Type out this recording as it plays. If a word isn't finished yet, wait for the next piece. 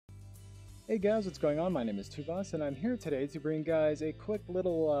Hey guys, what's going on? My name is Tuuvas, and I'm here today to bring guys a quick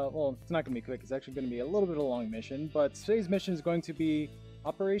little, well, it's not going to be quick, it's actually going to be a little bit of a long mission, but today's mission is going to be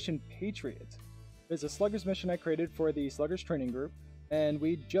Operation Patriot. It's a Sluggers mission I created for the Sluggers training group, and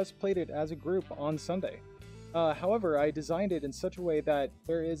we just played it as a group on Sunday. However, I designed it in such a way that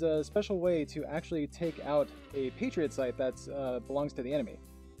there is a special way to actually take out a Patriot site that belongs to the enemy.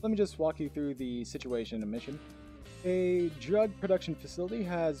 Let me just walk you through the situation and mission. A drug production facility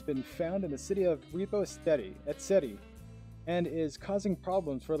has been found in the city of Repo Esteri and is causing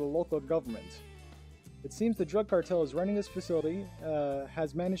problems for the local government. It seems the drug cartel is running this facility,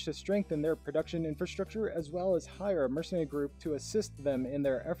 has managed to strengthen their production infrastructure as well as hire a mercenary group to assist them in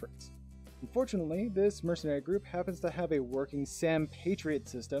their efforts. Unfortunately, this mercenary group happens to have a working SAM Patriot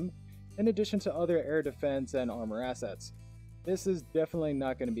system in addition to other air defense and armor assets. This is definitely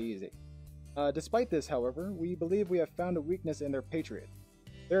not going to be easy. Despite this, however, we believe we have found a weakness in their Patriot.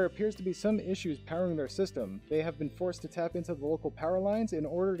 There appears to be some issues powering their system. They have been forced to tap into the local power lines in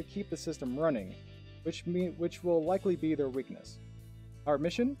order to keep the system running, which will likely be their weakness. Our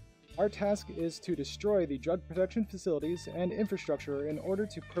mission? Our task is to destroy the drug production facilities and infrastructure in order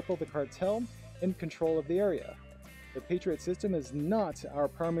to cripple the cartel in control of the area. The Patriot system is not our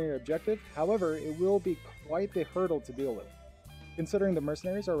primary objective, however, it will be quite the hurdle to deal with. Considering the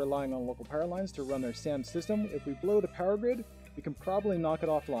mercenaries are relying on local power lines to run their SAM system, if we blow the power grid, we can probably knock it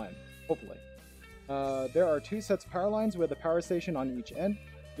offline, hopefully. There are two sets of power lines with a power station on each end.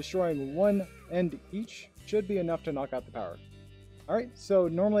 Destroying one end each should be enough to knock out the power. Alright, so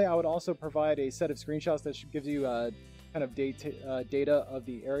normally I would also provide a set of screenshots that should give you kind of data of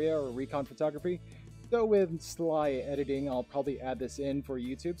the area or recon photography. So with sly editing, I'll probably add this in for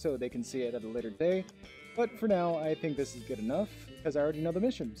YouTube so they can see it at a later day. But for now, I think this is good enough, because I already know the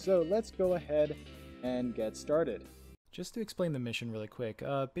mission. So let's go ahead and get started. Just to explain the mission really quick,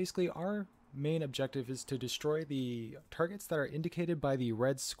 basically our main objective is to destroy the targets that are indicated by the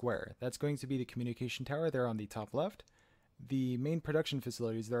red square. That's going to be the communication tower there on the top left, the main production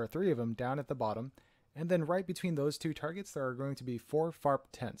facilities, there are 3 of them down at the bottom, and then right between those 2 targets there are going to be 4 FARP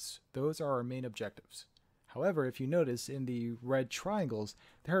tents. Those are our main objectives. However, if you notice in the red triangles,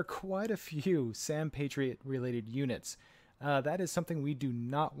 there are quite a few SAM Patriot related units. That is something we do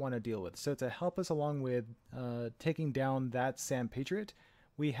not want to deal with. So to help us along with taking down that SAM Patriot,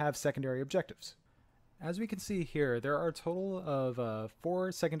 we have secondary objectives. As we can see here, there are a total of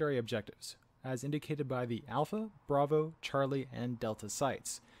 4 secondary objectives, as indicated by the Alpha, Bravo, Charlie, and Delta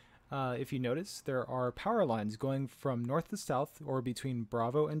sites. If you notice, there are power lines going from north to south, or between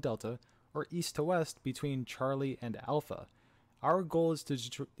Bravo and Delta, or east to west between Charlie and Alpha. Our goal is to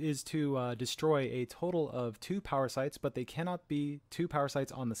destroy a total of 2 power sites, but they cannot be 2 power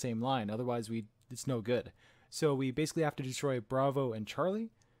sites on the same line, otherwise it's no good. So we basically have to destroy Bravo and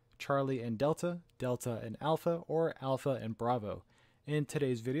Charlie, Charlie and Delta, Delta and Alpha, or Alpha and Bravo. In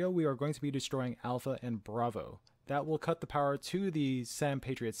today's video, we are going to be destroying Alpha and Bravo. That will cut the power to the SAM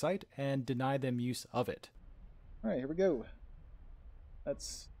Patriot site and deny them use of it. Alright, here we go.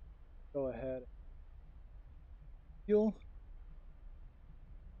 Let's go ahead. Fuel.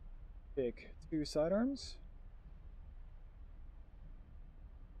 Take 2 sidearms.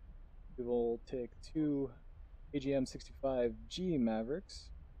 We will take 2 AGM-65G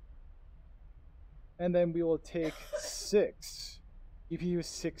Mavericks. And then we will take 6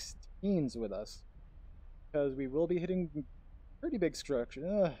 GPU-16s with us, because we will be hitting pretty big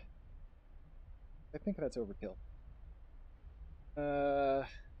structure. I think that's overkill.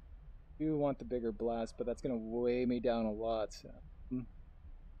 Do want the bigger blast, but that's going to weigh me down a lot.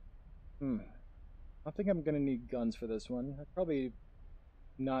 I think I'm going to need guns for this one. I'd probably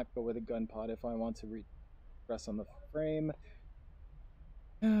not go with a gun pod if I want to press on the frame.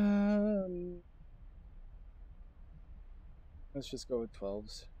 Let's just go with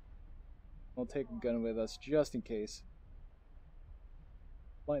 12s. We'll take a gun with us just in case.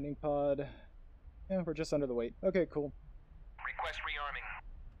 Lightning pod. Yeah, we're just under the weight. Okay, cool. Request rearming.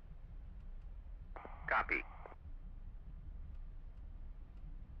 Copy.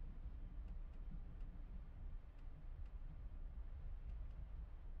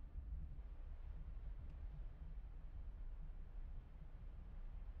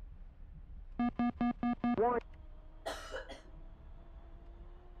 Right.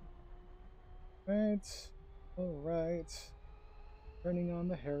 Alright. Turning on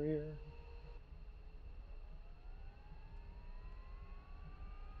the Harrier.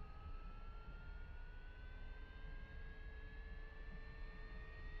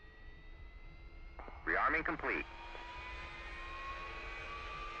 Rearming complete.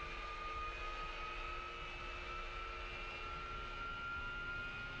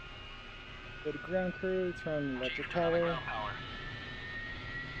 Go to ground crew, turn electric power.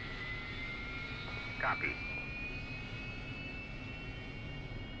 Copy.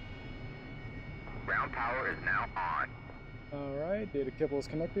 Ground power is now on. Alright, data kibble is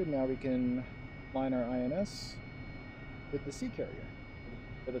connected. Now we can line our INS with the sea carrier,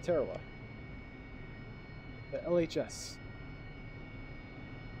 with the Tarawa. The LHS.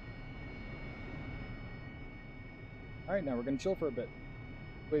 Alright, now we're going to chill for a bit.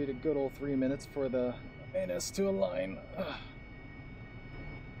 Waited a good old 3 minutes for the INS to align. Ugh.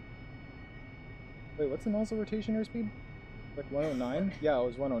 Wait, what's the nozzle rotation airspeed? Like 109? Yeah, it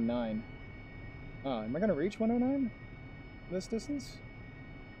was 109. Am I going to reach 109? This distance?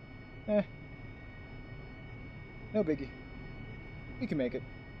 Eh. No biggie. We can make it.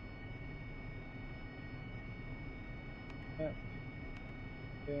 Yeah.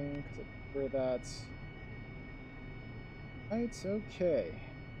 Because I prefer that. It's okay.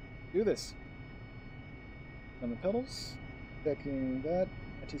 Do this. On the pedals. Checking that.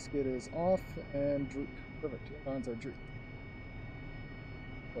 Anti-skid is off and droop. Perfect. Arms are droop.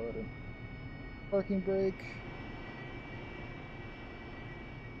 Go ahead and parking brake.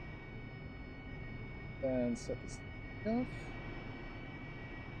 And set this off.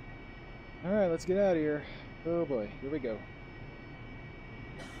 Alright, let's get out of here. Oh boy, here we go.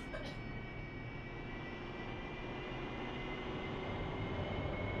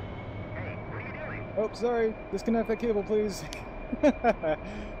 Hey, what are you doing? Oh, sorry. Disconnect that cable, please.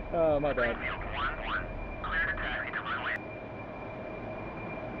 Oh, my bad. Springfield 1-1. Clear to taxi to runway.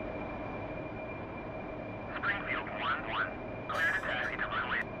 Springfield 1-1. Clear to taxi to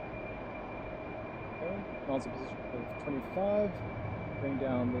runway. Okay. Nozzle position of 25. Bring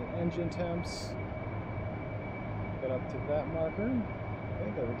down the engine temps. Get up to that marker.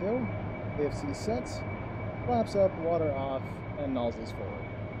 Okay, there we go. AFC set. Flaps up, water off, and nozzles forward.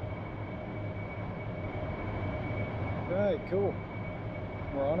 Alright, cool.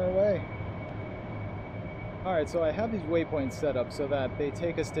 We're on our way. Alright, so I have these waypoints set up so that they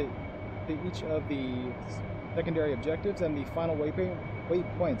take us to each of the secondary objectives, and the final waypoint,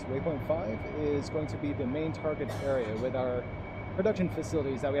 waypoint 5, is going to be the main target area with our production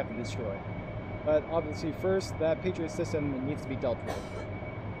facilities that we have to destroy. But obviously first, that Patriot system needs to be dealt with.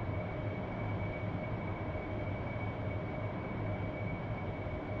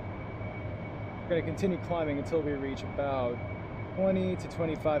 We're going to continue climbing until we reach about 20 to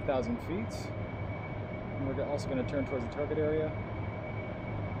 25,000 feet. And we're also going to turn towards the target area.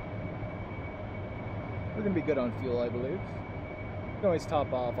 We're going to be good on fuel, I believe. We can always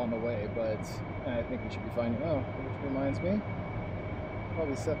top off on the way, but I think we should be fine. Oh, which reminds me.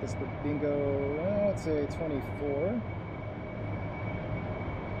 Probably set this to bingo, let's say 24.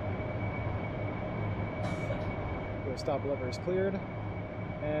 Our stop lever is cleared.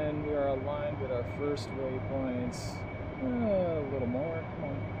 And we are aligned with our first waypoints. A little more, come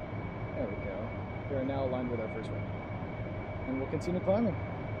on. There we go. We are now aligned with our first waypoint. And we'll continue climbing.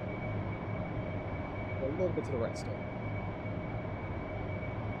 A little bit to the right still.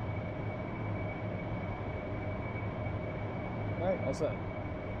 Alright, all set.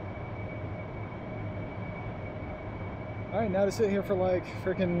 Alright, now to sit here for like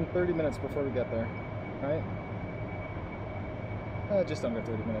freaking 30 minutes before we get there. Right? Just under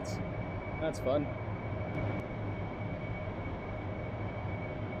 30 minutes. That's fun.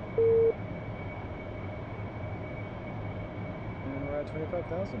 And we're at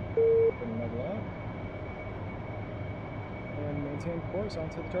 25,000. Putting level out. And maintain course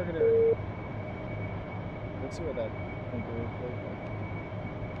onto the target area. Let's see what that anchor is.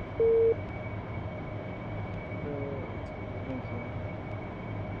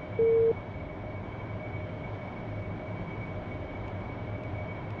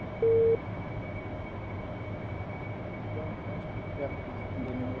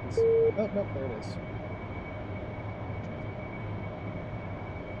 Oh, nope, there it is.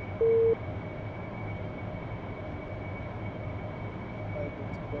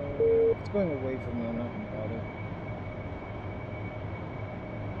 It's going away from me, I'm not going to bother.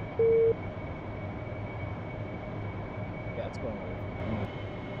 Yeah, it's going away from me.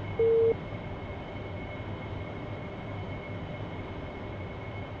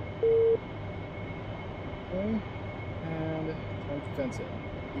 Okay, and time to fence it.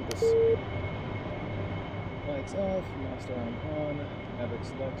 Do this. Lights off, master arm on, Maverick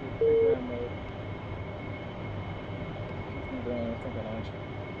selected, program mode. I think I launched.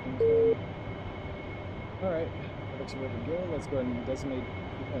 Alright, Mavericks are ready to go. Let's go ahead and designate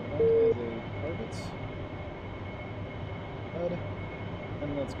 2.1 as a target. Head. And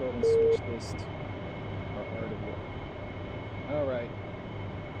let's go ahead and switch this to our RW. Alright.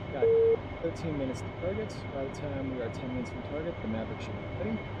 Got it. 13 minutes to target. By the time we are 10 minutes from target, the Maverick should be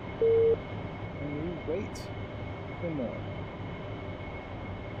ready. And we wait for more.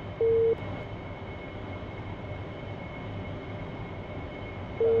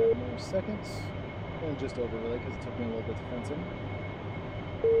 5 more seconds. And just over really because it took me a little bit to fence in.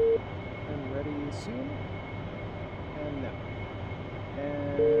 And ready soon. And now.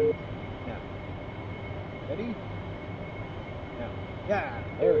 And now. Ready? Now. Yeah,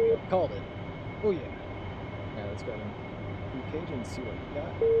 there we go. Called it. Oh yeah. Yeah, let's go ahead and cage and see what we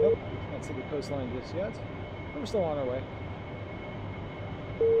got. Nope, can't see the coastline just yet. But we're still on our way.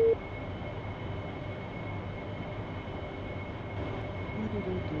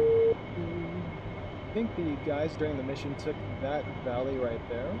 I think the guys during the mission took that valley right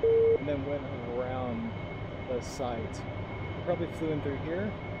there and then went around the site. Probably flew in through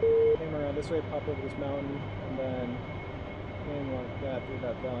here, came around this way, popped over this mountain, and then came like that through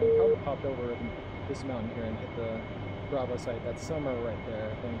that valley. Probably popped over this mountain here and hit the Bravo site. That's somewhere right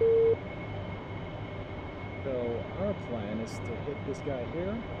there, I think. So our plan is to hit this guy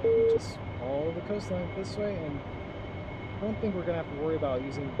here, just follow the coastline this way, and I don't think we're going to have to worry about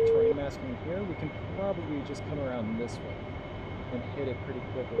using terrain masking here. We can probably just come around this way and hit it pretty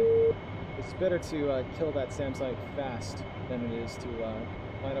quickly. It's better to kill that SAM site fast than it is to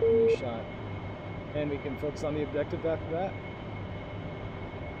line up a new shot. And we can focus on the objective after that.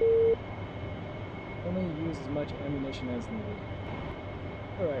 Only use as much ammunition as needed.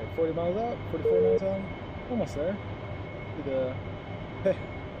 Alright, 40 miles out, 44 miles out. Almost there. To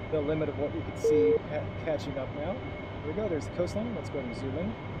the limit of what we could see catching up now. Here we go, there's the coastline. Let's go ahead and zoom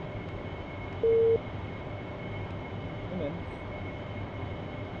in. Zoom in.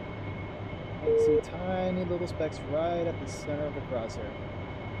 And see tiny little specks right at the center of the crosshair.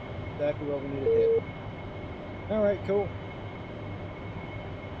 Exactly what we need to hit. Alright, cool.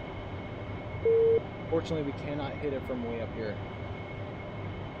 Fortunately, we cannot hit it from way up here.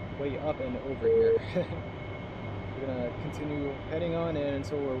 Way up and over here. We're gonna continue heading on in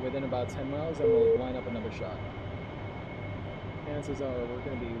until we're within about 10 miles and we'll line up another shot. Chances are we're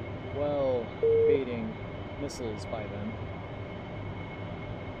gonna be well baiting missiles by then.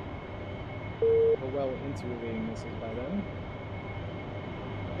 We're well into evading missiles by then.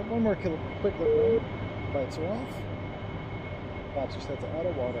 Have one more quick look around. Lights are off. Flaps are set to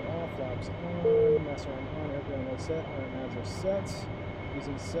auto, water off, flaps on, master on, airplane load set, RMADs are set.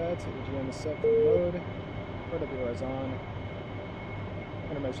 Using set, AGM is set for load. RWR is on.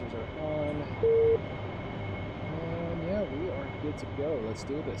 Countermeasures are on. And yeah, we are good to go. Let's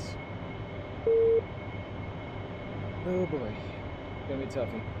do this. Oh boy. It's gonna be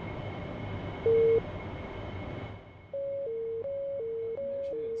toughie. There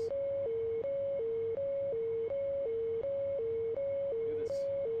she is. Do this.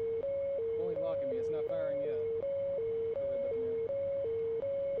 Only locking me, it's not firing yet. What are we looking at?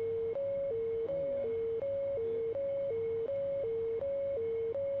 Oh yeah.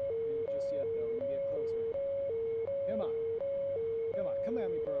 Maybe just yet though, when we get closer. Come on. Come on, come at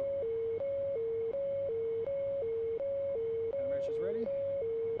me, bro. Countermeasures ready?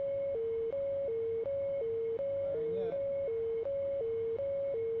 Firing yet.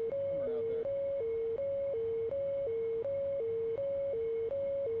 Somewhere out there.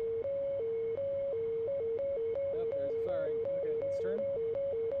 Yep, there's the firing. Okay, let's turn.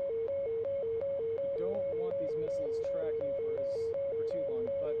 We don't want these missiles tracking for too long,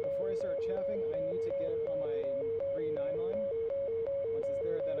 but before I start chaffing, I need to get it on my 3-9 line. Once it's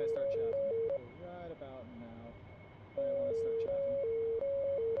there, then I start chaffing. So right about now, I want to start chaffing.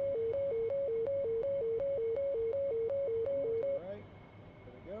 A little more to the right.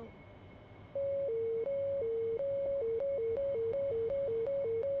 There we go.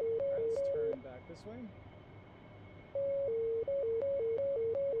 Alright, let's turn back this way.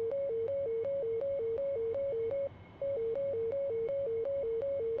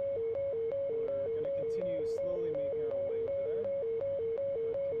 We're going to continue slowly making our way over there.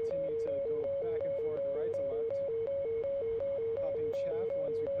 Continue to go back and forth, right to left. Popping chaff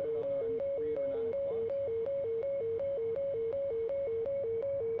once we put it on our 3 or 9 o'clock.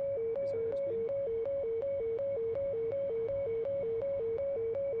 Here's our airspeed.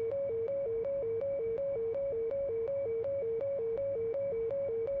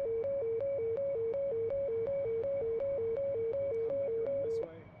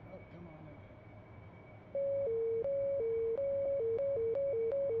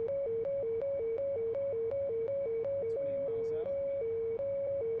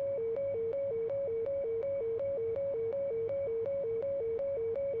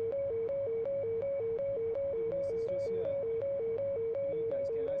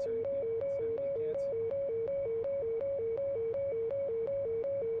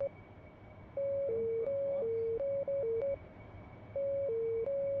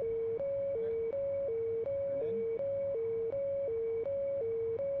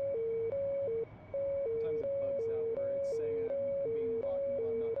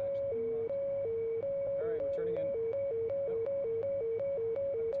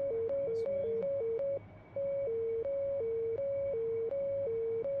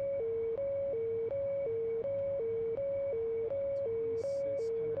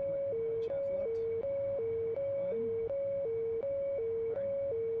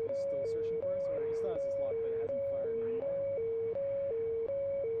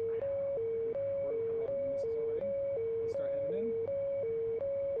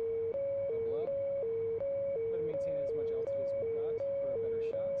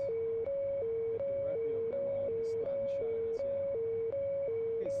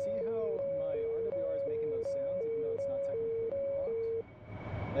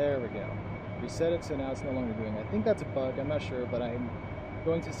 There we go. Reset it, so now it's no longer doing it. I think that's a bug, I'm not sure, but I'm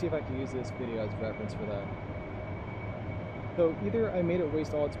going to see if I can use this video as reference for that. So either I made it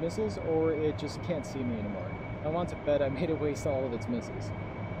waste all its missiles, or it just can't see me anymore. I want to bet I made it waste all of its missiles.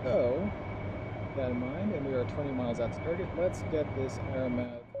 So, keep that in mind, and we are 20 miles out to target. Let's get this aeromat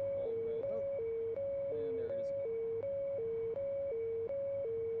all ready. Oh, and there it is again.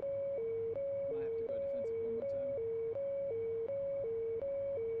 I might have to go defensive one more time.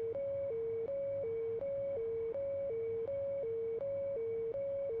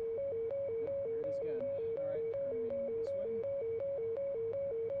 Yep, there it is again. Alright, turning this way.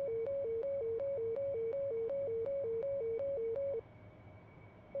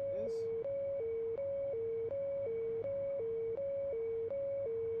 It is.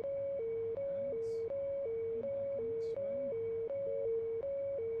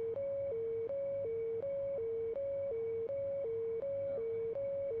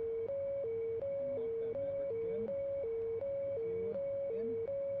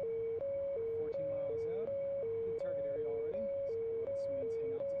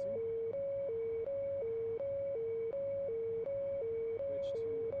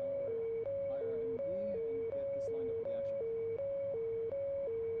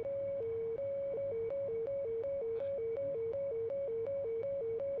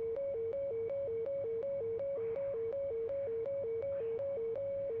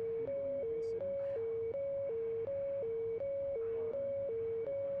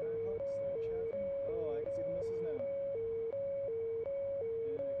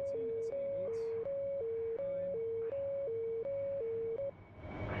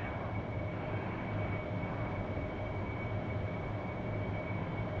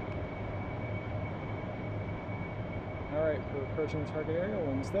 Alright, we're approaching the target area,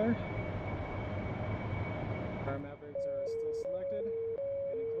 almost there. Our Mavericks are still selected,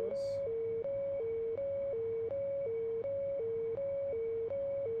 getting close.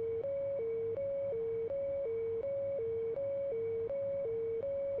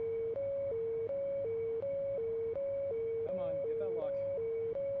 Come on, get that lock.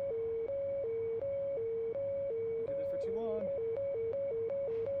 Don't do this for too long.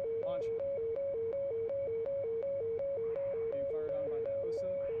 Launch. Being fired on by that OSA.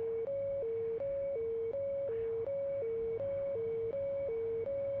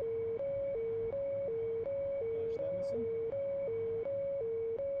 Dodge that missile.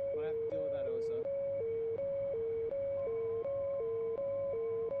 Might have to deal with that OSA.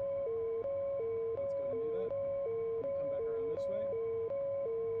 Let's go ahead and do that. Let me come back around this way.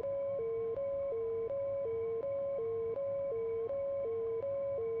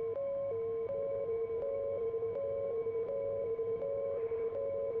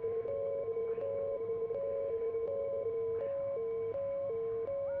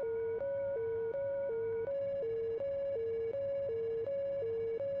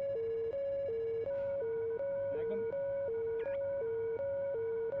 Magnum.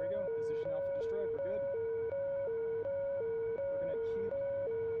 There we go. Position Alpha destroyed. We're good. We're gonna keep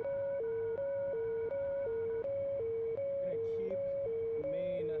the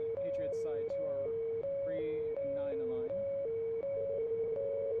main Patriot side to our 3 and 9 line.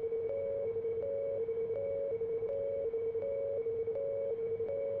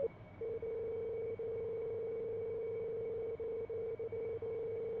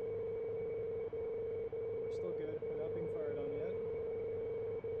 We're still good. We're not being fired on yet.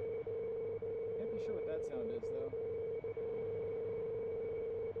 Can't be sure what that sound is though.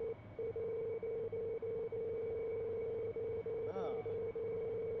 Ah.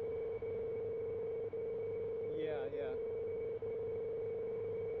 Yeah, yeah.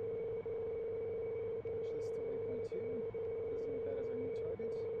 Push this to waypoint 2. Designate that as our new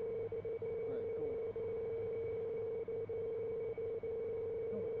target. Alright, cool.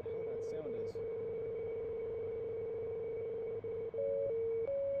 I don't know what the hell that sound is.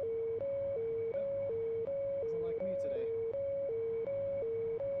 Doesn't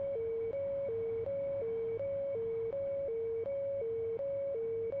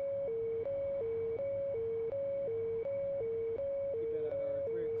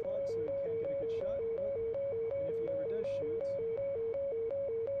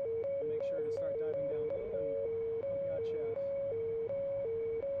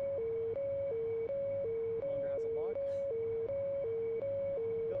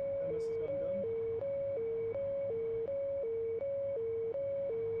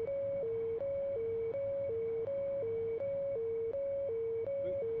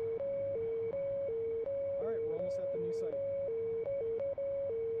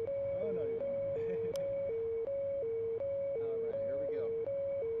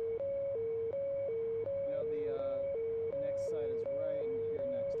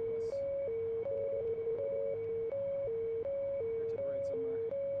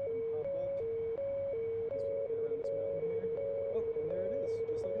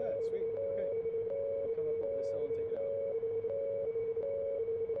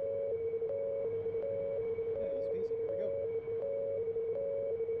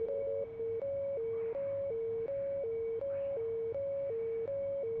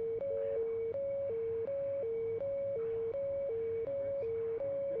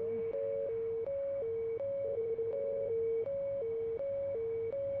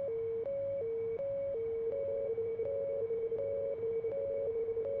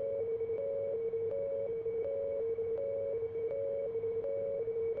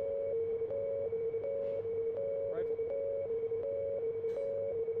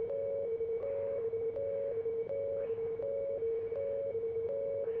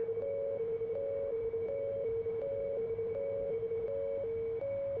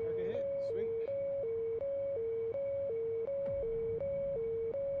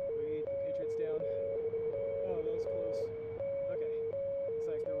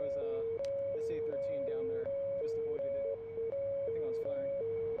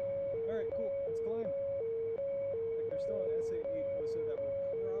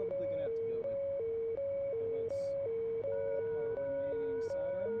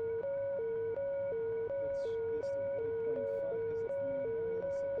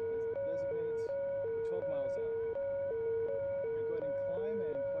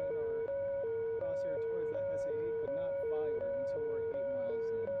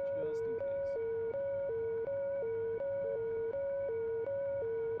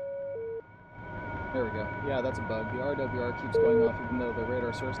There we go. Yeah, that's a bug. The RWR keeps going off even though the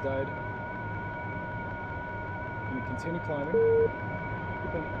radar source died. I'm going to continue climbing.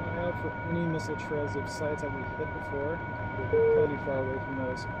 Keep an eye out for any missile trails of sites that we've hit before. We're plenty far away from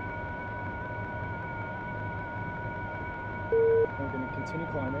those. I'm going to continue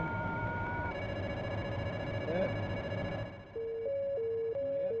climbing. Yeah.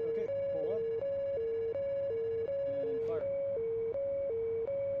 Okay, pull up. And fire.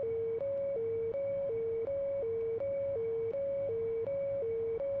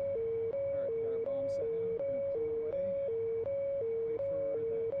 Alright, we got our bomb set now. We're going to pull away. Wait for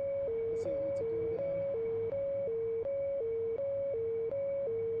that missile to go down.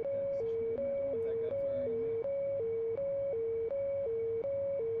 That position being I don't want that guy firing at me.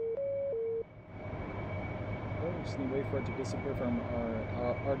 We just need to wait for it to disappear from our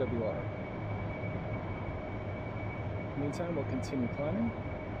RWR. Meantime, we'll continue climbing.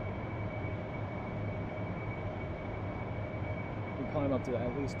 We climb up to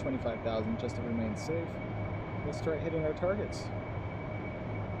at least 25,000 just to remain safe. We'll start hitting our targets.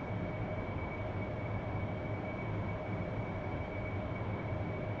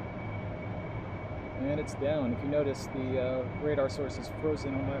 And it's down. If you notice, the radar source is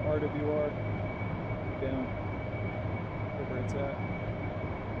frozen on my RWR. Down. Where it's at.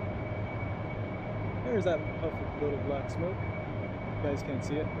 There's that puff of little black smoke. You guys can't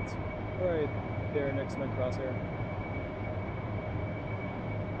see it. It's right there next to my crosshair.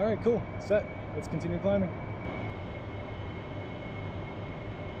 Alright, cool. Set. Let's continue climbing.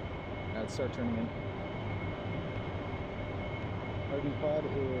 Let's start turning in. RV pod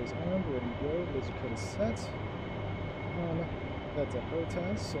is armed, ready to go. Laser code is set. That's a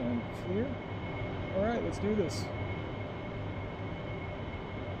HOTAS and clear. Alright, let's do this.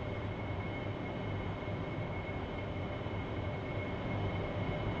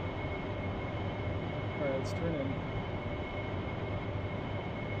 Alright, let's turn in.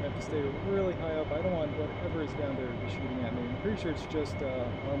 I have to stay really high up. I don't want whatever is down there to be shooting at me. I'm pretty sure it's just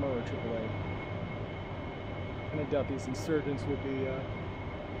armor or AAA. And I doubt these insurgents will be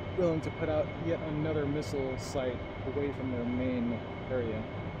willing to put out yet another missile site away from their main area.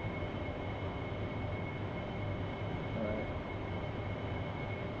 Alright.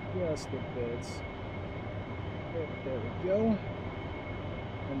 Just a bit. There we go.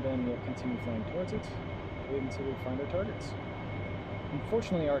 And then we'll continue flying towards it. Wait until we find our targets.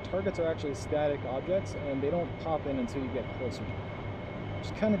 Unfortunately, our targets are actually static objects, and they don't pop in until you get closer to them.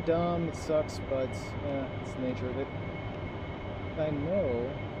 Which is kind of dumb, it sucks, but it's the nature of it. I know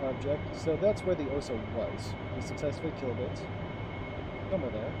object, so that's where the OSA was. We successfully killed it.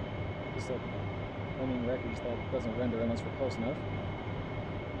 Somewhere there. Just like flaming wreckage that doesn't render unless we're close enough.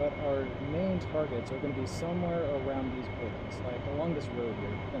 But our main targets are going to be somewhere around these buildings, like along this road here.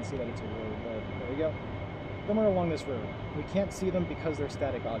 You can see that it's a road, but there we go. Somewhere along this road. We can't see them because they're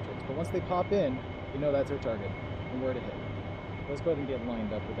static objects, but once they pop in, we know that's our target and where to hit. Let's go ahead and get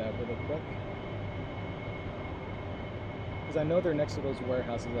lined up with that really quick. Because I know they're next to those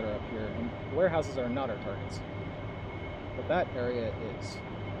warehouses that are up here, and the warehouses are not our targets. But that area is.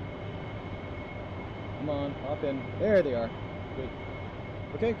 Come on, pop in. There they are. Good.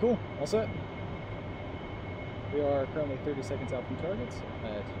 Okay, cool. All set. We are currently 30 seconds out from targets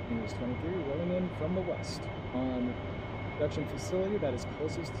at News 23, rolling in from the west on production facility that is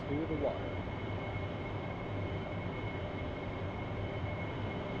closest to the water.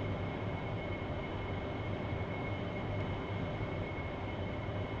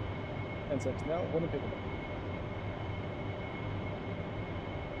 And 10 seconds now, hold and pick it up.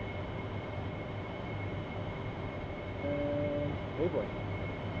 And hey boy.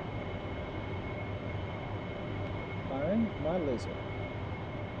 Firing my laser.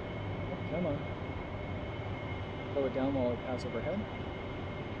 Oh, come on. Slow it down while I pass overhead.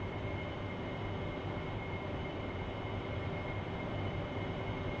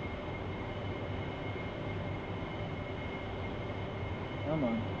 Come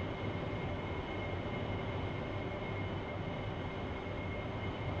on.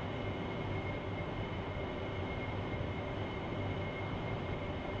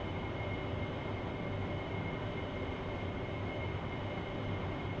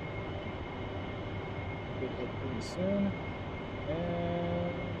 Good hit pretty soon.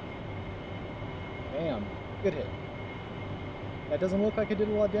 And bam. Good hit. That doesn't look like it did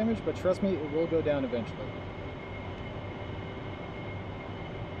a lot of damage, but trust me, it will go down eventually.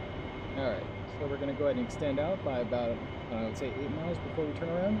 Alright, so we're going to go ahead and extend out by about, I would say 8 miles before we turn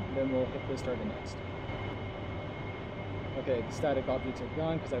around, then we'll hit this target next. Okay, the static objects are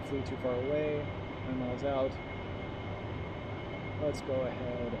gone because I flew too far away, 9 miles out. Let's go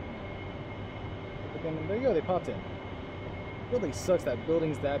ahead and hit the And there you go, they popped in. Really sucks that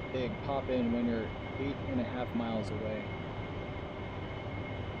buildings that big pop in when you're 8.5 miles away.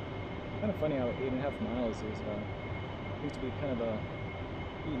 Kind of funny how 8.5 miles is seems to be kind of a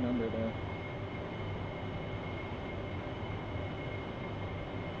key number there.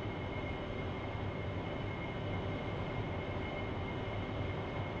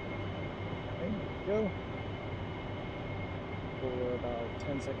 Okay, there we go. For about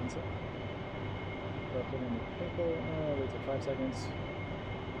 10 seconds up. Roughly in the pickle. Wait till 5 seconds.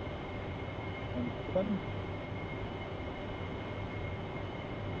 And hit the button.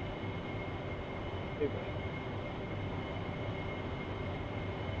 Okay, good.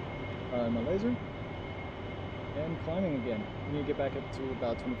 Fire my laser. And climbing again. We need to get back up to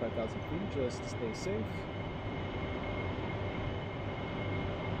about 25,000 feet just to stay safe.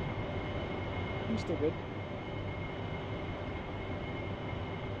 You're still good.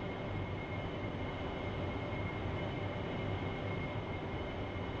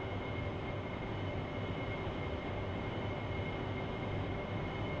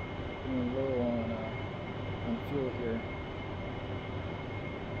 Low on fuel here.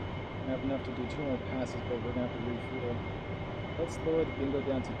 I have enough to do 2 more passes, but we're gonna have to refuel. Let's lower the bingo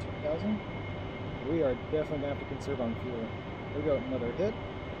down to 2,000. We are definitely gonna have to conserve on fuel. There we go, another hit.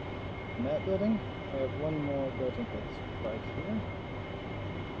 In that building, I have one more building that's right here.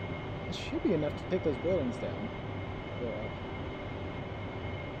 It should be enough to take those buildings down. But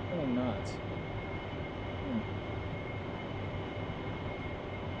probably not.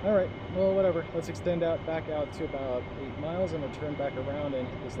 Alright, well whatever. Let's extend out back out to about 8 miles and return back around and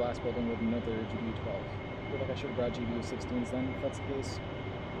hit this last building with another GBU 12. I feel like I should have brought GBU 16s then, if that's the case.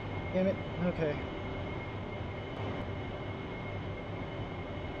 Damn it. Okay.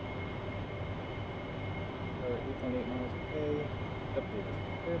 Or 8.8 miles, okay.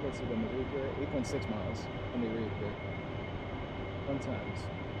 Updated. Let's see when they reappear. 8.6 miles when they reappear. 1 times.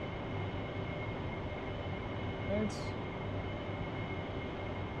 Alright.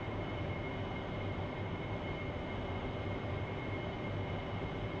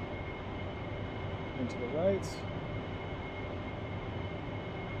 To the right.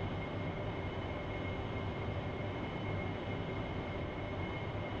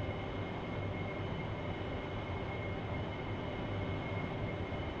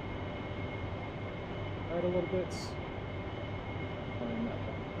 Right a little bit. Line that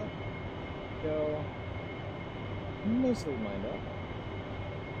back up. Go. Mostly lined up.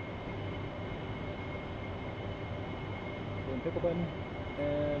 Then pickle button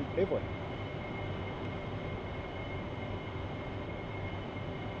and paveway.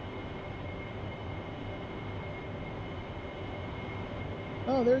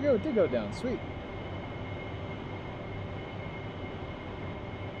 Oh, there we go. It did go down. Sweet.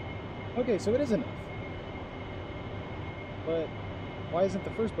 Okay, so it is enough. But why isn't the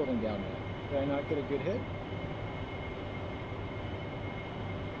first building down yet? Did I not get a good hit?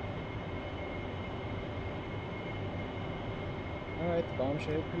 Alright, the bomb should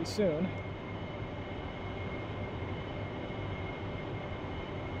hit pretty soon.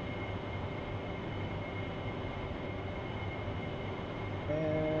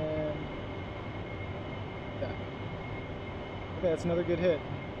 And back. Okay, that's another good hit.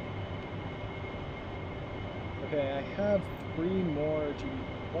 Okay, I have 3 more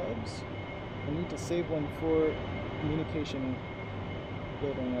GBU-12s. I need to save one for communication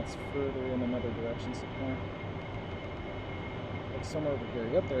building that's further in another direction somewhere. Like somewhere over here.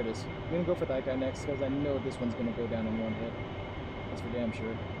 Yep, there it is. I'm gonna go for that guy next because I know this one's gonna go down in 1 hit. That's for damn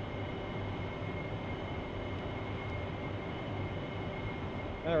sure.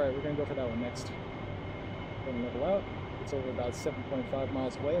 Alright, we're gonna go for that one next. Gonna level out. It's over about 7.5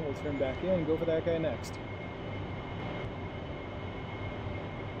 miles away, and we'll turn back in and go for that guy next.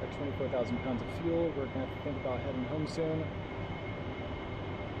 Got 24,000 pounds of fuel. We're gonna have to think about heading home soon.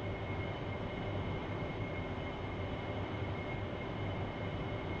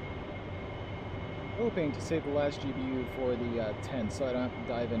 Hoping to save the last GBU for the tent, so I don't have to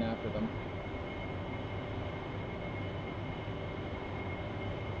dive in after them.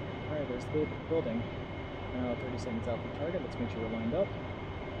 Alright, there's the building. Now 30 seconds out from target. Let's make sure we're lined up.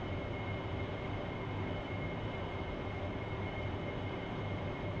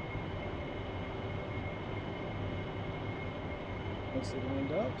 Mostly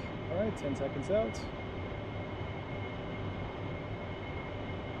lined up. Alright, 10 seconds out.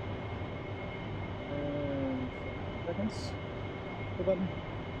 And 5 seconds. The button.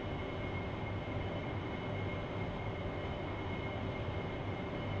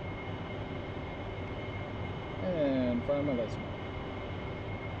 And fire my laser.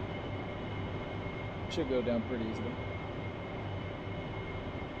 should go down pretty easily.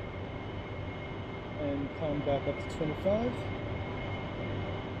 And climb back up to 25.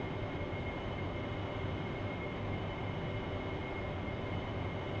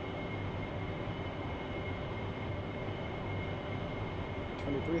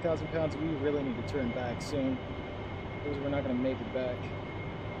 £23,000. We really need to turn back soon, because we're not going to make it back.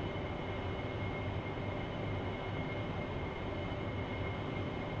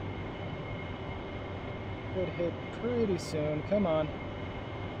 Good hit pretty soon. Come on.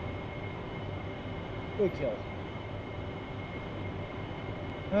 Good kill.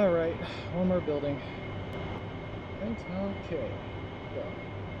 Alright, one more building. Right, okay. Go.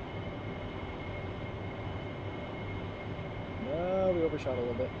 No, we overshot a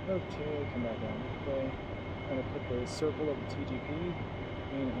little bit. Okay, come back down. Okay. I'm gonna put the circle of the TGP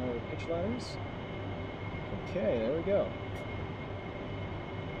in our pitch ladders. Okay, there we go.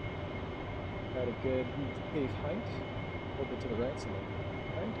 Got a good cave height. A little bit to the right, so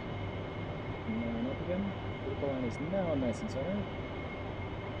right. And up again. Vertical line is now nice and center.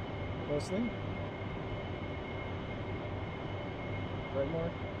 Mostly. Right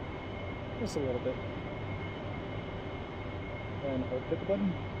more. Just a little bit. And hold pick a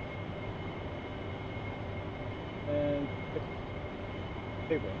button. And pick.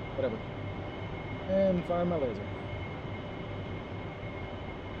 Gateway, whatever. And fire my laser.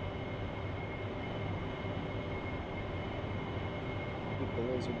 Keep the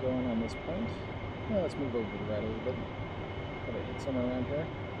laser going on this point. Now let's move over to the right a little bit. Probably hit somewhere around here.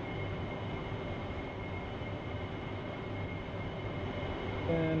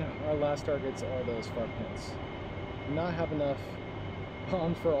 And our last targets are those far pins. Not have enough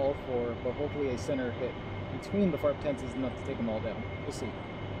bomb for all four, but hopefully a center hit between the FARP tents is enough to take them all down. We'll see.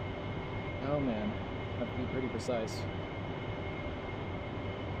 Oh man, have to be pretty precise.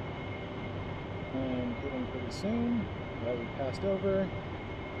 And hitting pretty soon. Well, we passed over.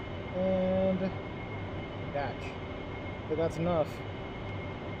 And back. But that's enough.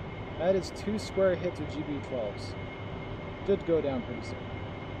 That is 2 square hits with GB-12s. Should go down pretty soon.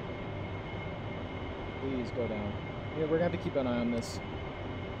 Please go down. Yeah, we're gonna have to keep an eye on this.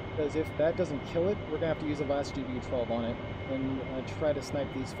 Because if that doesn't kill it, we're gonna have to use the last GB-12 on it and try to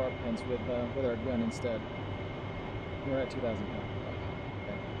snipe these FARP pins with our gun instead. We're at 2,000 pounds.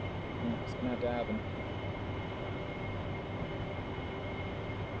 Okay. Yeah, it's gonna have to happen.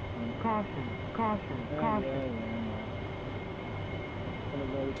 Caution, caution, caution. Yeah. I'm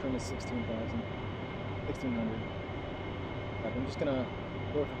gonna return to 16,000. 1,600. Right, I'm just gonna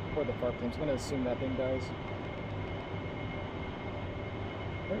go for the FARP pins. I'm gonna assume that thing dies.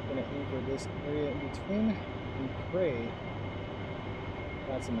 We're gonna aim for this area in between and pray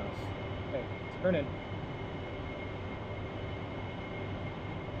that's enough. Okay, turn in.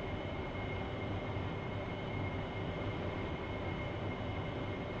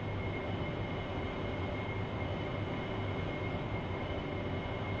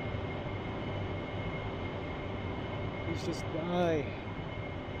 Please just die.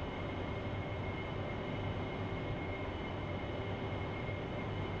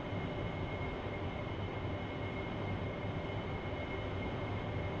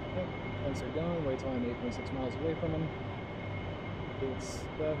 Once they're gone, wait till I'm 8.6 miles away from them. 8,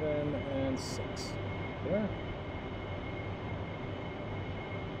 7, and 6. There.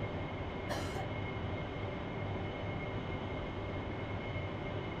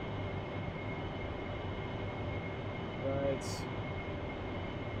 Right.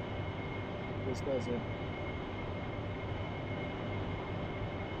 This does it.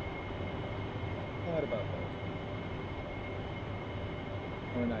 At about that.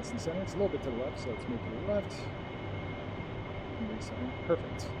 We're nice and center. It's a little bit to the left, so let's move to the left. And recenter.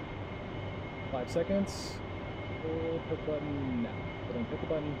 Perfect. 5 seconds. Hold pick button now. Put pick a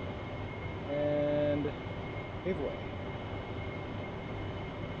button. And give away.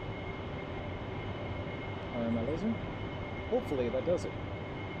 Fire my laser. Hopefully that does it.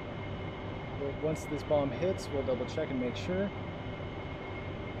 But once this bomb hits, we'll double check and make sure.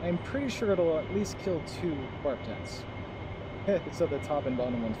 I'm pretty sure it'll at least kill 2 FARP tents. So the top and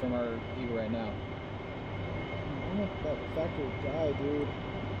bottom ones from our view right now. I want that factory guy, dude.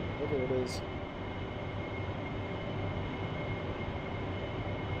 Whatever it is.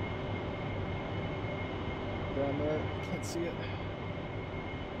 Down there, can't see it.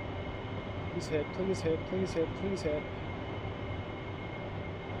 Please hit, please hit, please hit, please hit.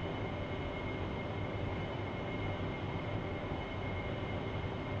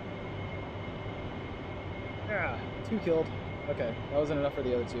 Yeah, 2 killed. Okay, that wasn't enough for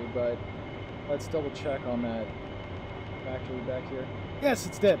the other 2, but let's double check on that factory back here. Yes,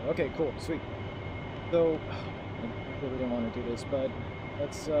 it's dead. Okay, cool, sweet. So, I really don't want to do this, but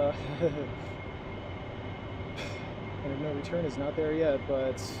let's, kind of no return is not there yet,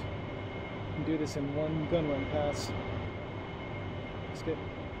 but we can do this in one gun run pass. Let's get,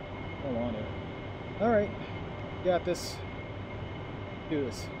 I don't want to. Alright, got this. Do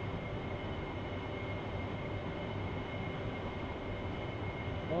this.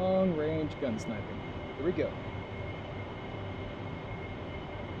 Long range gun sniping. Here we go.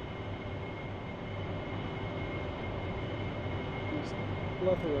 Use a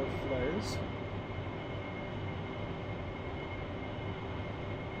plethora of flares.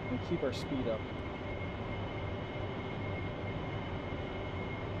 And keep our speed up.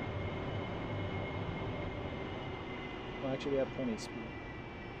 Well, actually, we have plenty of speed.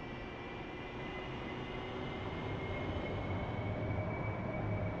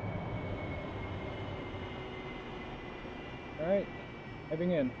 Alright,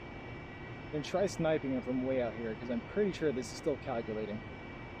 diving in. I'm going to try sniping him from way out here, because I'm pretty sure this is still calculating.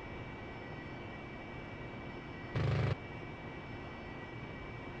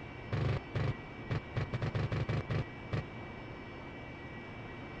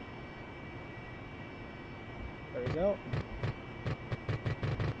 There we go.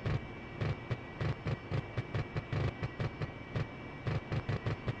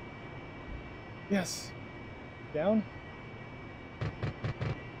 Yes! Down.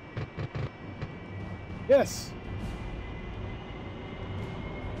 Yes!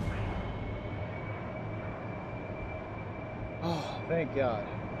 Oh, thank God.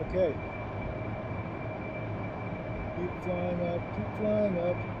 Okay. Keep flying up, keep flying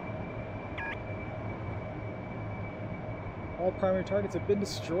up. All primary targets have been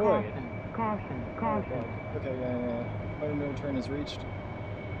destroyed. Caution, caution. Okay, yeah. Final no return is reached.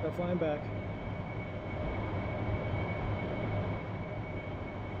 Start flying back.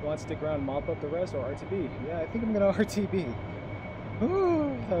 Want to stick around and mop up the rest, or RTB? Yeah, I think I'm gonna RTB.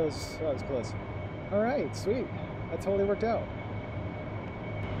 Ooh, that was close. Alright, sweet. That totally worked out.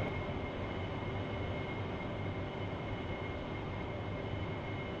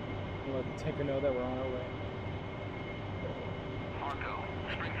 We'll let the tanker know that we're on our way. Marco,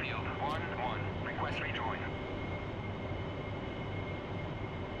 Springfield, 1-1. Request rejoin.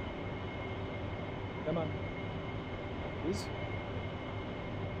 Come on. Please.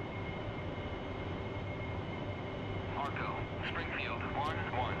 Marco, Springfield,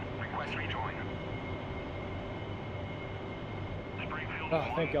 1-1. Request rejoin. Springfield, Oh,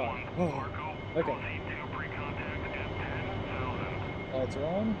 thank God. Oh, okay. Lights are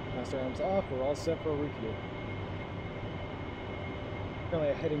on, master arms off, we're all set for a refuel.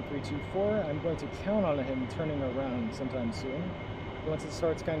 Currently heading 324. I'm going to count on him turning around sometime soon. Once it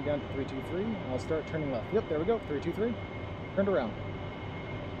starts kind of down to 323, I'll start turning left. Yep, there we go, 323. Turned around.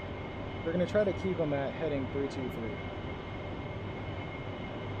 We're going to try to keep him at heading 323.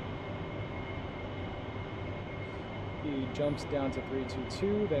 He jumps down to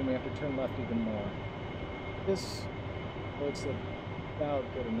 322, then we have to turn left even more. This looks about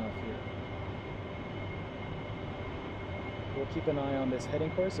good enough here. We'll keep an eye on this heading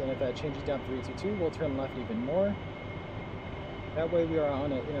course, and if that changes down to 322, we'll turn left even more. That way we are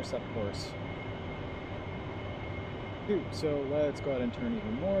on an intercept course. So let's go ahead and turn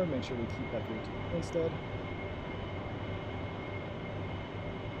even more, make sure we keep that 322 instead.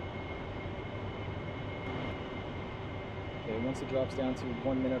 Okay, once it drops down to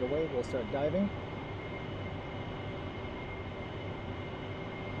 1 minute away, we'll start diving.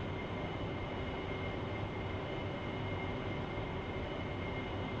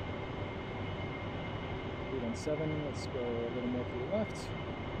 Let's go a little more to the left.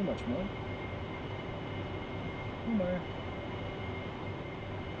 Too much more. More.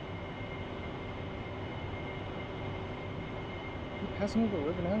 We're passing over the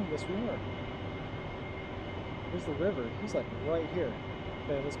river now? Yes, we are. Here's the river. He's like right here.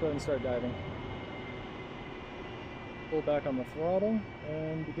 Okay, let's go ahead and start diving. Pull back on the throttle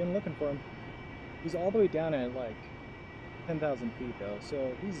and begin looking for him. He's all the way down at like 10,000 feet though,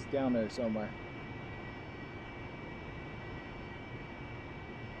 so he's down there somewhere.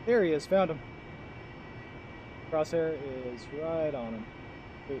 There he is, found him. Crosshair is right on him.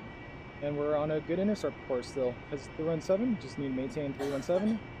 Sweet. And we're on a good intercept course still, because 317, just need to maintain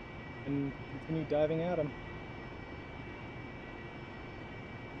 317 and continue diving at him.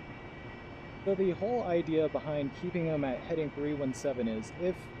 So the whole idea behind keeping him at heading 317 is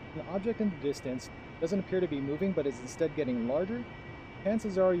if an object in the distance doesn't appear to be moving but is instead getting larger,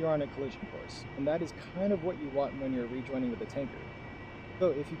 chances are you're on a collision course, and that is kind of what you want when you're rejoining with a tanker. So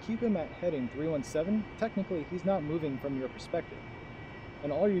if you keep him at heading 317, technically he's not moving from your perspective.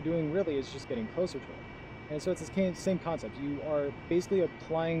 and all you're doing really is just getting closer to it. And so it's the same concept. You are basically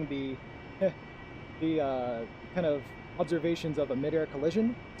applying the kind of observations of a mid-air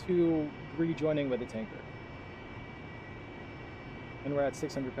collision to rejoining with the tanker. And we're at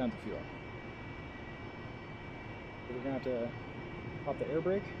 600 pounds of fuel. So we're going to have to pop the air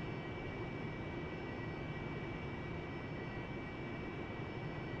brake.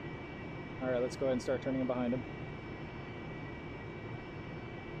 Alright, let's go ahead and start turning behind him.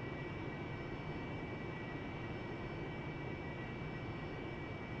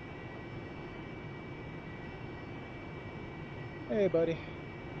 Hey, buddy.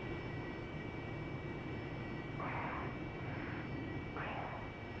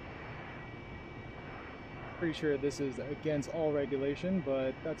 Pretty sure this is against all regulation,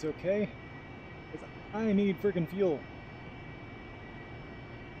 but that's okay. 'Cause I need freaking fuel.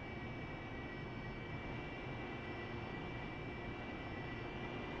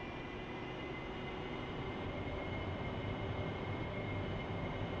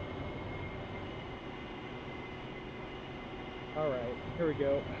 Alright, here we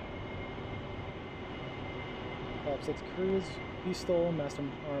go. Top 6 cruise, pistol, master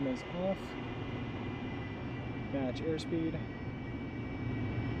arm is off. Match airspeed.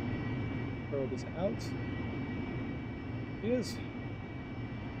 Probe is out. He is.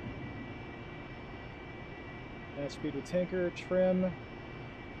 Match speed with tanker, trim.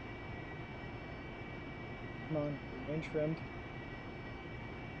 Come on, remain trimmed.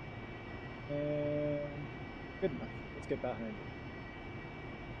 And good enough. Let's get behind it.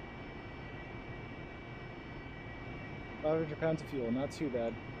 500 pounds of fuel, not too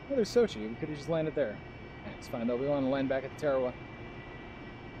bad. Oh, there's Sochi. We could have just landed there. It's fine though. We want to land back at the Tarawa.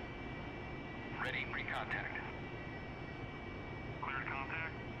 Ready, pre-contact. Cleared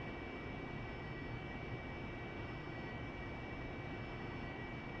contact.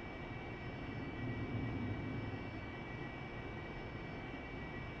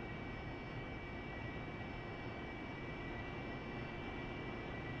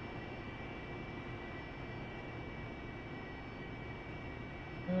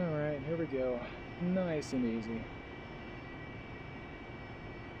 Alright, here we go. Nice and easy.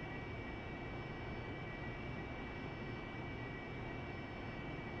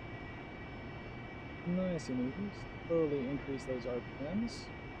 Nice and easy. Slowly increase those RPMs.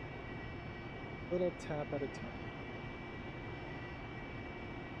 Little tap at a time.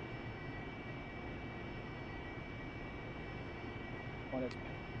 Want it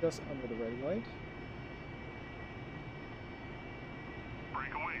just under the red light.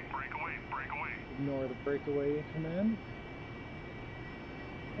 Ignore the breakaway command.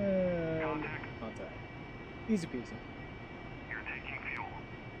 And contact. Easy peasy. You're taking fuel.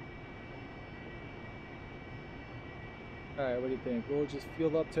 Alright, what do you think? We'll just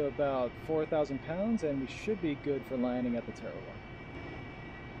fuel up to about 4,000 pounds and we should be good for landing at the Tarawa.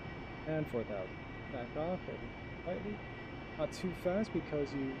 And 4,000. Back off slightly. Not too fast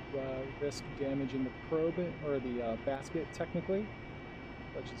because you risk damaging the probe or the basket technically.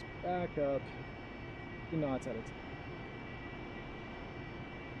 Let's just back up. 2 knots at a time.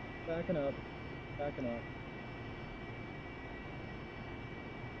 Backing up. Backing up.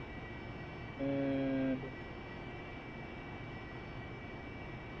 And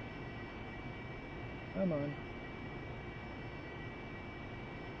come on.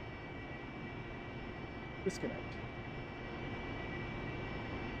 Disconnect.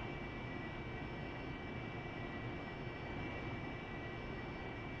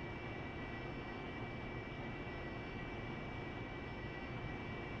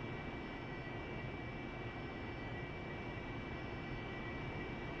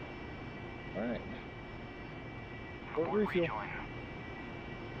 Alright. Port refuel. Rejoin.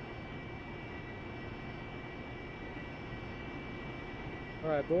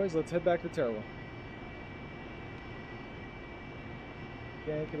 Alright, boys, let's head back to Tarawa.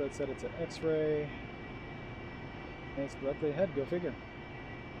 Yankee, let's set it to X-ray. And it's directly ahead, go figure.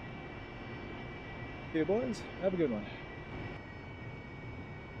 See you, boys. Have a good one.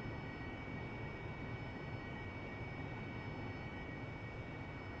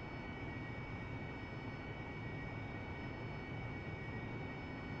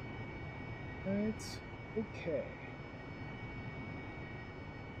 Right, okay.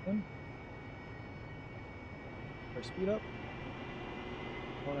 Our speed up.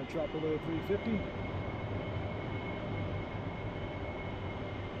 Want to drop below 350.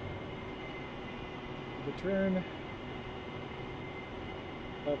 Return.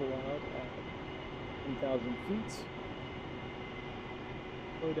 Level out at 10,000 feet.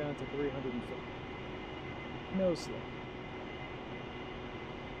 Go down to 350. No slip.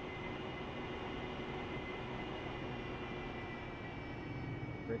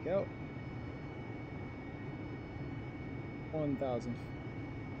 Brake out. 1,000.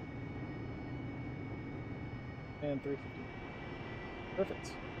 And 350.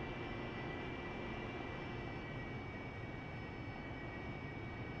 Perfect.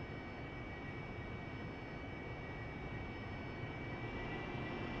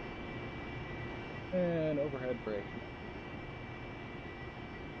 And overhead brake.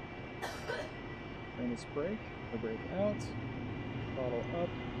 And this brake, air brake out, throttle up,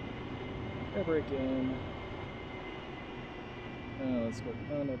 air brake in. Let's go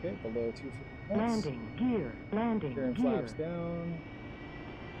down, okay, below 250 knots. Landing gear. Landing Gear and gear. flaps down.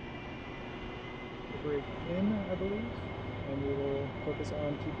 Air brake in, I believe. And we will focus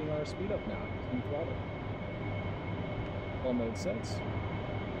on keeping our speed up now and throttle. All mode sets.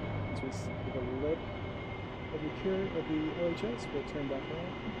 Once we see the lip of the LHS, we'll turn back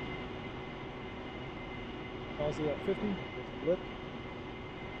around. Nozzle at 50, with the lip,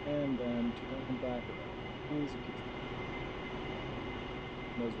 and then turn back around. Easy peasy.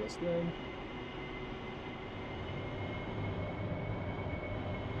 Nose wheel steering.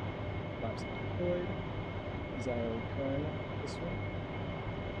 Flaps deployed. Gyro turn this way.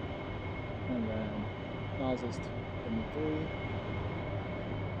 And then nozzles to 73.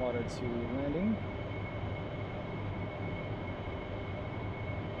 Water to landing.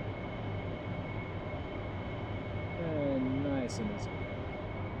 And nice and easy.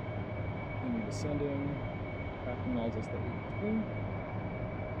 Continue descending. Tracking nozzles to 83.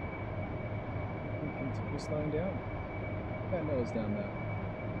 And continue slowing down. That nose down now.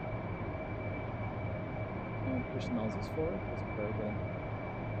 And push the nozzles forward as we are getting.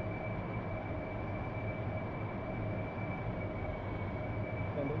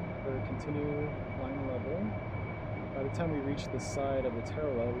 Or continue flying level. By the time we reach the side of the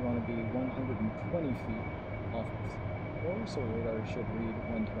parallel, we want to be 120 feet off the floor, so radar should read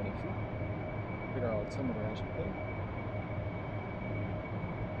 120 feet. Radar altimeter, I should say.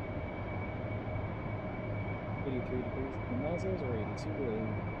 83 degrees for the nozzles, or 82, really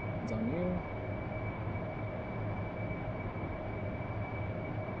depends on you.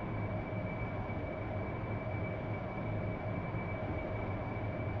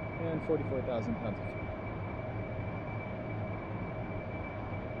 And 44,000 pounds of fuel.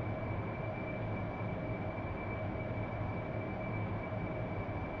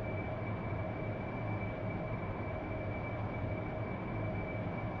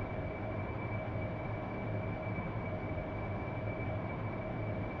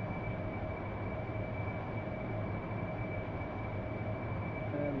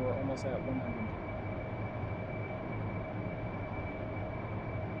 And we're almost at 100.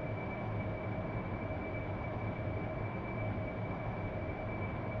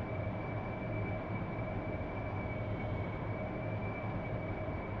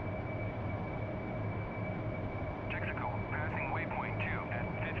 Passing waypoint 2 at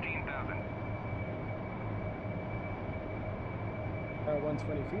 15,000. At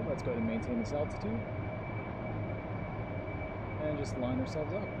 120 feet, let's go ahead and maintain this altitude. And just line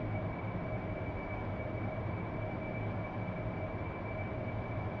ourselves up.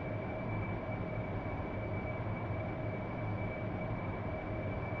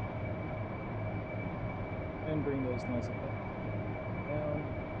 And bring those nozzles up, down.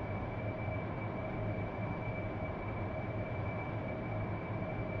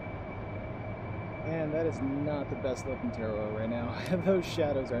 Man, that is not the best looking Taro right now. Those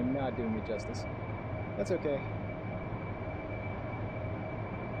shadows are not doing it justice. That's okay.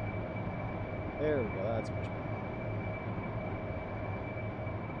 There we go, that's much better.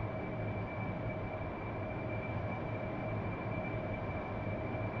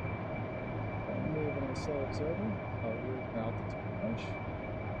 Moving ourselves over. Oh, we're in altitude punch.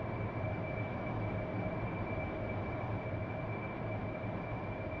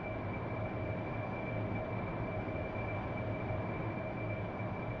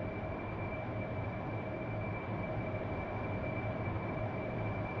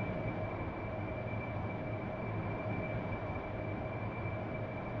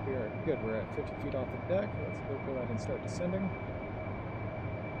 We are good, we're at 50 feet off the deck. Let's go ahead and start descending.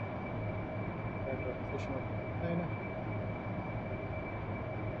 Back to our position up the line.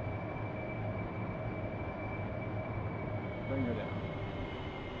 Bring her down.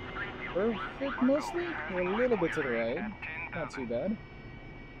 Perfect mostly. We're a little bit to the right. Not too bad.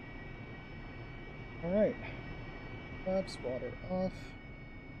 Alright. Flaps, water off.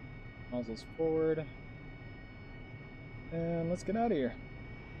 Nozzles forward. And let's get out of here.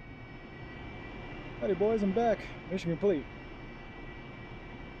 Howdy boys, I'm back. Mission complete.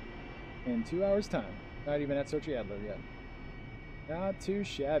 In 2 hours time. Not even at Sochi Adler yet. Not too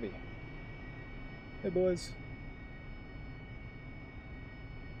shabby. Hey boys.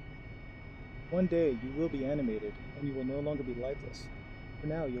 One day you will be animated, and you will no longer be lifeless. For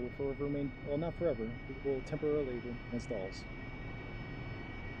now, you will forever remain, well, not forever, but you will temporarily remain as dolls.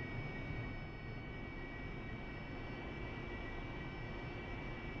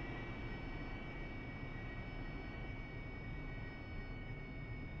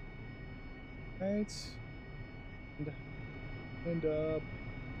 Right. And up.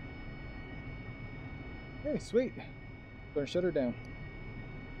 Hey, sweet. Gonna shut her down.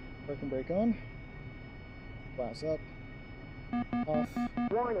 Parking brake on. Glass up. Off.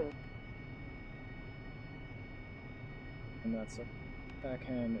 Warning. And that's a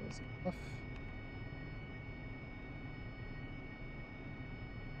backhand is off.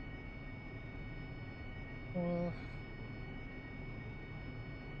 Off.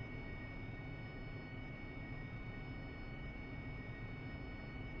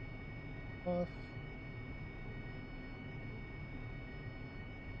 Off.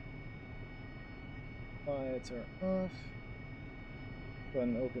 Lights are off. Go ahead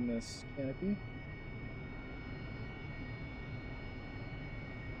and open this canopy.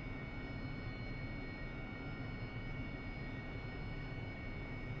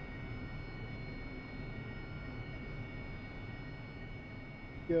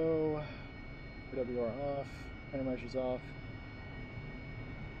 Go. WR off. Countermeasures off.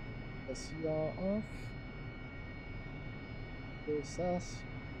 SCR off. Go SAS.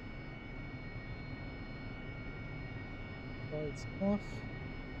 Lights off.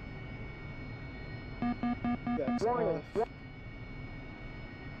 Jacks off.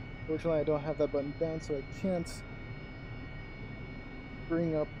 Fortunately, I don't have that button down, so I can't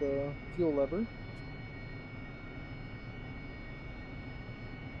bring up the fuel lever.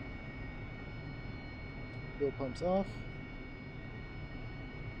 Fuel pumps off.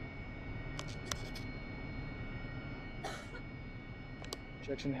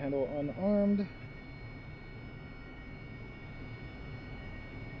 Ejection handle unarmed.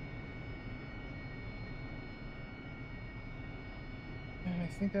 And I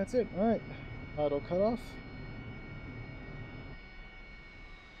think that's it. Alright. Auto cutoff.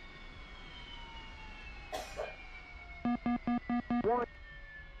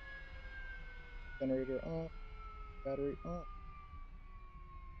 Generator off. Battery off.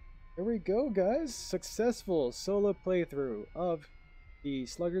 There we go, guys. Successful solo playthrough of the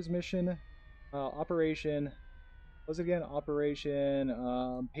Sluggers mission, Operation, what was it again?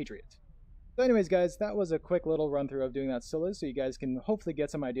 Operation Patriot. So anyways, guys, that was a quick little run through of doing that solo, so you guys can hopefully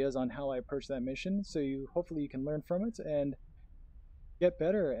get some ideas on how I approach that mission, so hopefully you can learn from it and get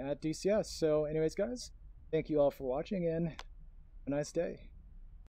better at DCS. So anyways, guys, thank you all for watching, and have a nice day.